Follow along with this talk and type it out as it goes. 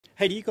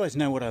Hey, do you guys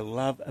know what I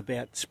love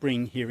about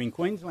spring here in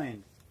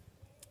Queensland?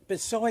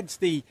 Besides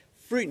the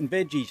fruit and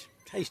veggies,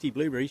 tasty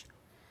blueberries,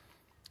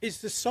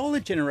 is the solar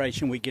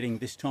generation we're getting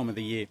this time of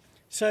the year.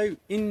 So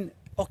in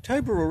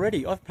October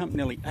already, I've pumped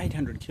nearly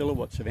 800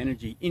 kilowatts of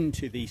energy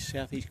into the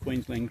southeast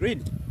Queensland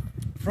grid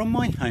from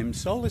my home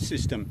solar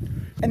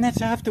system. And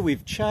that's after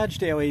we've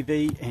charged our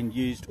EV and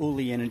used all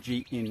the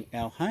energy in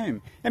our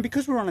home. And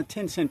because we're on a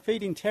 10-cent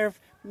feed-in tariff,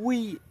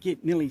 we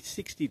get nearly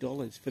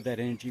 $60 for that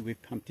energy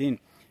we've pumped in.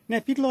 Now,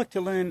 if you'd like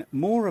to learn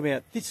more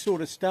about this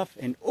sort of stuff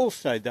and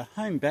also the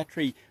home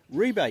battery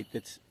rebate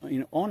that's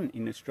on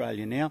in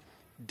Australia now,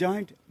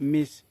 don't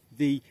miss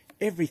the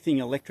Everything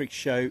Electric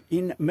show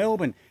in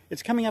Melbourne.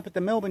 It's coming up at the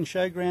Melbourne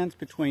Showgrounds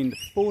between the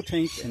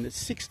 14th and the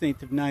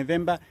 16th of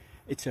November.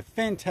 It's a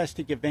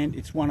fantastic event.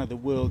 It's one of the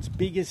world's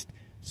biggest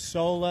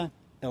solar,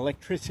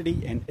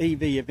 electricity and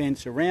EV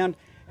events around.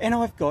 And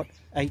I've got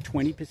a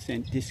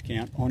 20%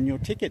 discount on your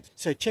tickets.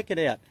 So check it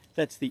out.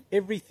 That's the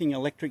Everything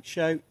Electric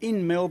show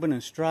in Melbourne,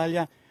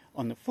 Australia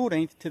on the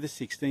 14th to the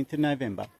 16th of November.